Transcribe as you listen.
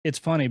It's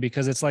funny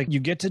because it's like you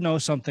get to know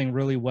something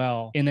really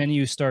well, and then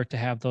you start to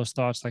have those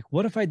thoughts like,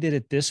 what if I did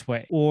it this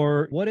way?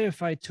 Or what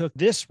if I took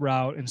this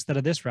route instead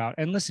of this route?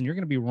 And listen, you're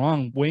going to be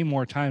wrong way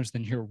more times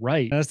than you're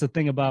right. And that's the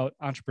thing about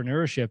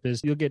entrepreneurship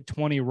is you'll get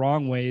 20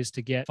 wrong ways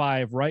to get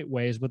 5 right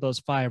ways, but those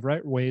 5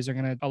 right ways are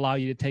going to allow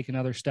you to take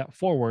another step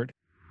forward.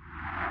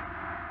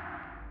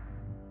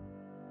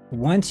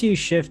 Once you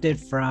shifted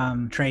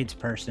from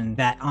tradesperson,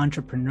 that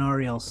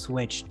entrepreneurial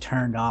switch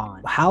turned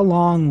on. How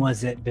long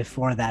was it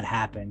before that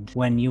happened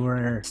when you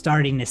were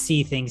starting to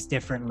see things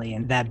differently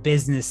and that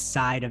business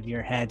side of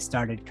your head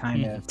started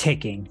kind of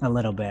ticking a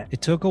little bit?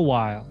 It took a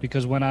while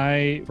because when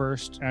I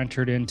first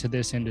entered into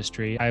this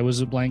industry, I was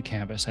a blank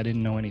canvas. I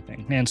didn't know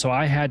anything. And so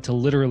I had to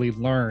literally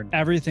learn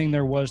everything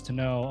there was to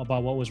know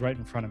about what was right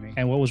in front of me.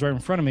 And what was right in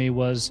front of me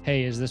was,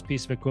 hey, is this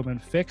piece of equipment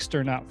fixed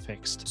or not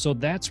fixed? So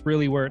that's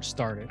really where it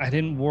started. I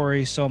didn't worry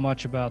so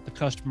much about the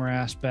customer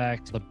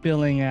aspect, the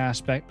billing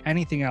aspect,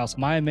 anything else.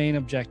 My main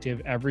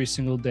objective every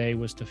single day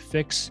was to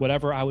fix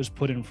whatever I was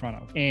put in front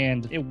of.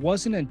 And it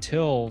wasn't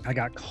until I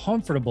got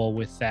comfortable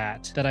with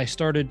that I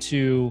started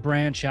to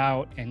branch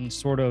out and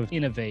sort of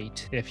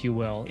innovate, if you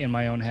will, in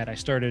my own head. I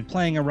started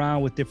playing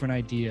around with different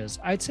ideas.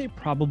 I'd say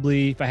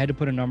probably, if I had to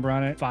put a number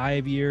on it,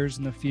 5 years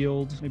in the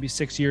field, maybe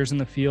 6 years in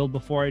the field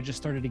before I just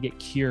started to get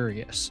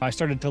curious. I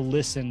started to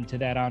listen to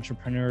that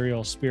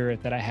entrepreneurial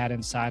spirit that I had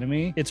inside of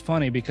me. It's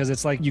funny because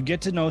it's like you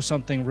get to know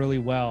something really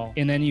well,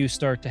 and then you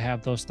start to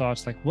have those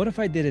thoughts like, what if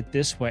I did it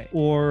this way?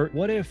 Or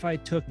what if I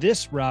took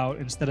this route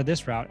instead of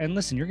this route? And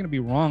listen, you're going to be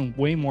wrong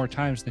way more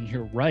times than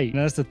you're right.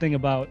 And that's the thing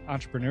about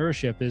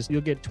entrepreneurship is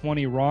you'll get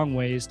 20 wrong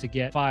ways to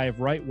get 5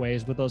 right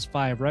ways, but those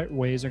 5 right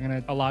ways are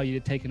going to allow you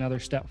to take another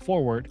step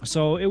forward.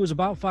 So it was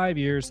about 5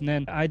 years. And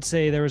then I'd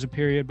say there was a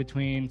period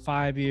between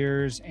 5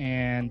 years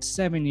and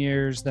 7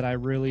 years that I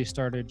really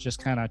started just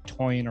kind of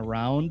toying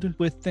around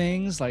with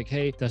things like,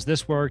 hey, does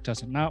this work?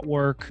 Does it not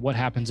work? What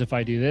happens if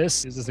I do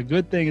this? Is this a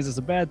good thing? Is this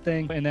a bad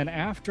thing? And then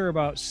after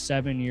about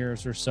 7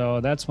 years or so,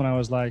 that's when I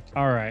was like,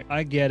 all right,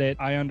 I get it.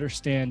 I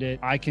understand it.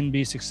 I can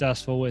be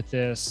successful with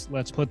this.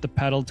 Let's put the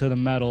pedal to the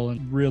metal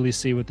and really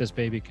see what this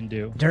baby can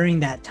do. During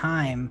that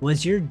time,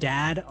 was your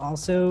dad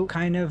also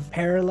kind of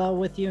parallel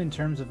with you in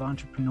terms of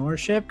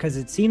entrepreneurship? Because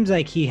it seems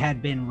like he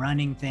had been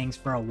running things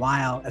for a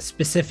while, a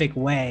specific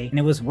way, and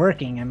it was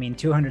working. I mean,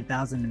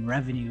 200,000 in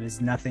revenue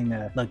is nothing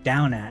to look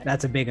down at.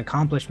 That's a big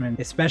accomplishment,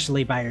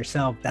 especially by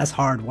yourself. That's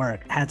hard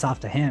work. Hats off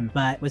to him.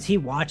 But was he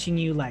watching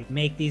you like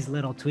make these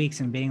little tweaks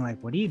and being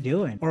like, what are you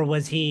doing? Or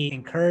was he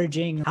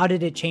encouraging? How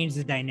did it change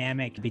the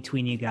dynamic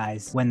between you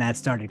guys when that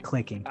started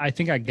clicking? I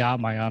think I got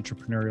my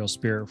entrepreneurial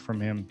spirit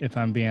from him, if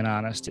I'm being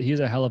honest. He's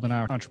a hell of an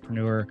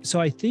entrepreneur. So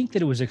I think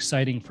that it was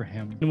exciting for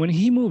him. And when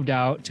he moved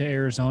out to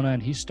Arizona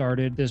and he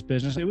started this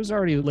business, it was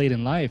already late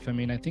in life. I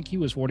mean, I think he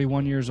was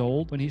 41 years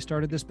old when he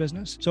started this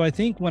business. So I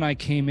think when I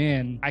came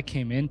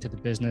into the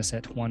business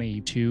at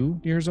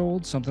 22 years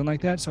old, something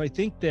like that. So I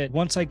think that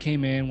once I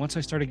came in, once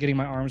I started getting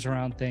my arms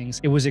around things,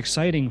 it was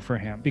exciting for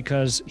him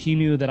because he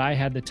knew that I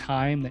had the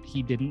time that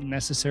he didn't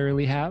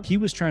necessarily have. He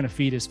was trying to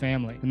feed his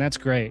family, and that's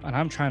great. And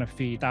I'm trying to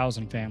feed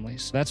 1,000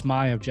 families. That's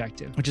my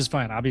objective, which is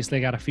fine. Obviously,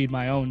 I got to feed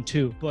my own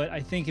too. But I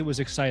think it was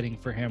exciting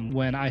for him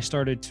when I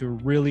started to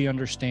really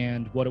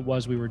understand what it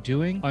was we were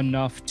doing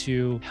enough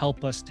to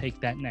help us take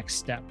that next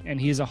step. And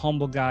he's a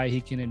humble guy.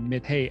 He can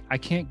admit, hey, I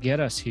can't get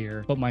us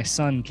here, but my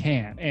son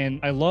can. And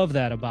I love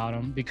that about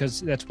him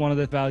because that's one of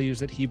the values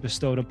that he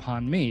bestowed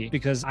upon me,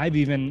 because I've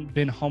even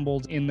been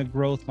humbled in the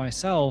growth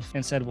myself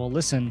and said, well,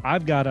 listen,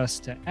 I've got us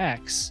to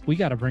X. We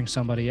got to bring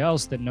somebody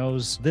else that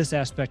knows this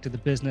aspect of the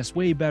business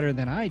way better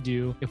than I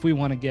do if we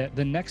want to get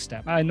the next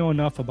step. I know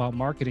enough about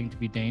marketing to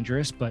be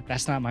dangerous, but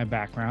that's not my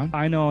background.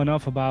 I know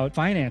enough about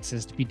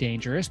finances to be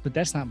dangerous, but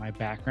that's not my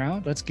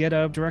background. Let's get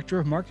a director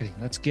of marketing.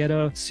 Let's get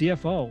a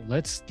CFO.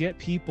 Let's get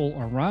people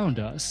around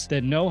us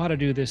that know how to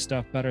do this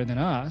stuff better than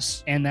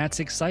us. And that's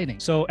exciting.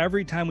 So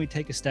every time we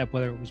take a step,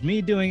 whether it was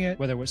me doing it,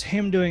 whether it was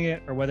him doing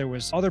it, or whether it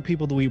was other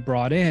people that we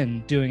brought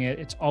in doing it,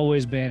 it's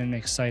always been an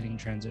exciting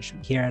transition.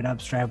 Here at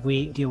Upstryve,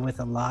 we deal with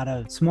a lot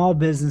of small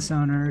business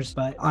owners,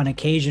 but on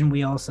occasion,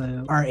 we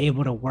also are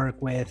able to work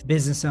with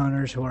business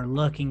owners who are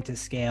looking to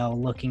scale,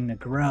 looking to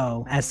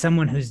grow. As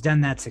someone who's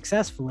done that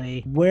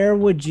successfully, where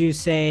would you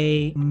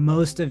say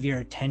most of your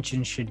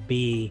attention should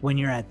be when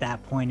you're at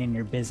that point in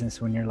your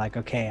business, when you're like,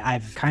 okay,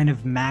 I've kind of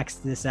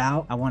maxed this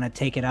out, I want to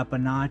take it up a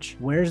notch?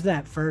 Where's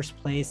that first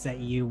place that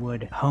you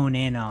would hone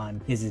in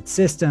on? Is it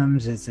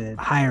systems? Is it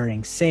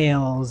hiring,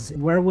 sales?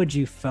 Where would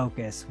you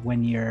focus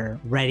when you're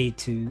ready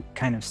to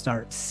kind of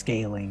start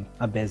scaling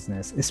a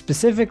business,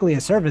 specifically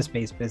a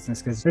service-based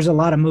business? Because there's a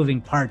lot of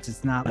moving parts.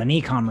 It's not an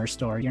e-commerce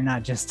store. You're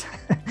not just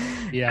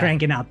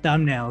cranking out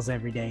thumbnails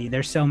every day.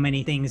 There's so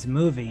many things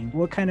moving.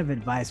 What kind of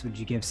advice would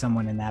you give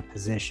someone in that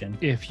position?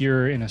 If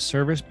you're in a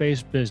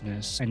service-based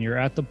business and you're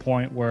at the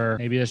point where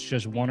maybe it's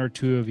just one or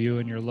two of you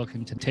and you're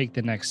looking to take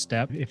the next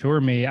step, if it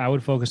were me, I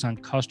would focus on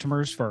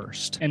customers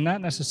first and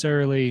not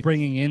necessarily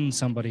bringing in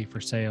somebody for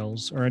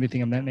sales or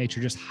anything of that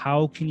nature. Just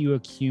how can you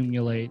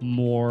accumulate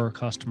more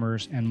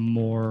customers and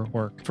more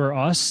work? For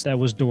us, that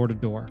was door to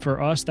door.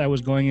 For us, that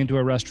was going into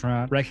a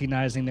restaurant,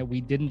 recognizing that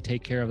we didn't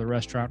take care of the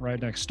restaurant right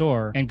next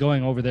door and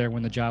going over there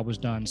when the job was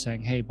done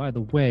saying, hey, by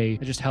the way,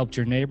 I just helped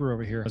your neighbor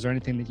over here. Is there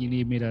anything that you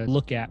need me to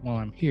look at while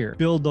I'm here?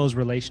 Build those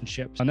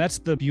relationships. And that's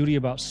the beauty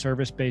about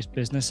service-based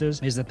businesses,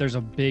 is that there's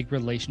a big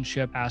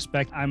relationship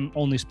aspect. I'm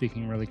only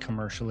speaking really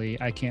commercially.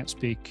 I can't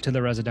speak to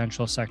the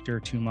residential sector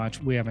too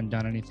much. We haven't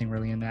done anything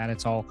really in that.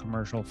 It's all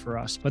commercial for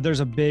us. But there's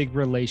a big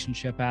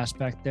relationship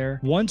aspect there.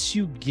 Once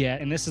you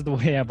get, and this is the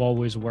way I've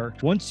always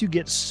worked, once you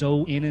get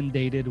so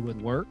inundated with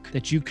work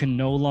that you can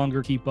no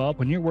longer keep up,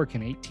 when you're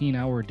working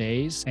 18-hour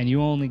days and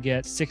you only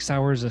get 6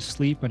 hours of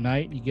sleep a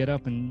night, you get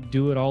up and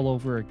do it all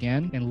over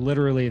again. And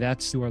literally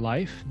that's your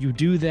life. You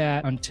do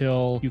that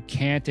until you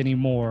can't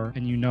anymore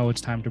and you know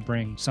it's time to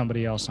bring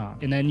somebody else on.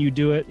 And then you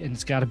do it, and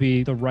it's got to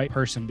be the right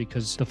person,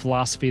 because the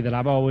philosophy that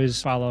I've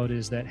always followed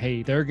is that,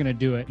 hey, they're going to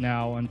do it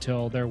now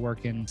until they're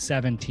working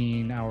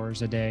 17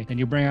 hours a day. And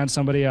you bring on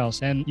somebody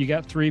else. And you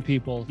got 3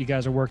 people. You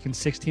guys are working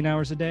 16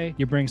 hours a day.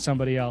 You bring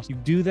somebody else. You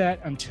do that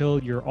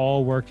until you're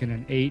all working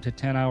an 8 to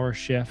 10 hour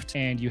shift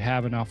and you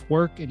have enough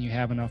work and you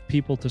have enough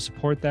people to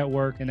support that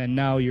work. And then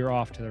now you're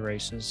off to the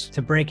races.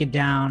 To break it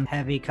down,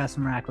 heavy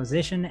customer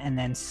acquisition and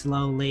then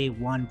slowly,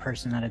 one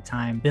person at a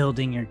time,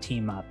 building your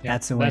team up. Yeah,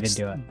 that's the way to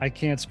do it. I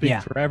can't speak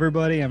for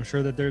everybody. I'm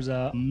sure that there's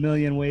a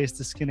million ways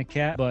to skin a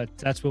cat, but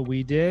that's what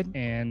we did.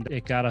 And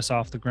it got us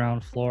off the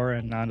ground floor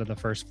and onto the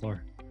first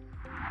floor.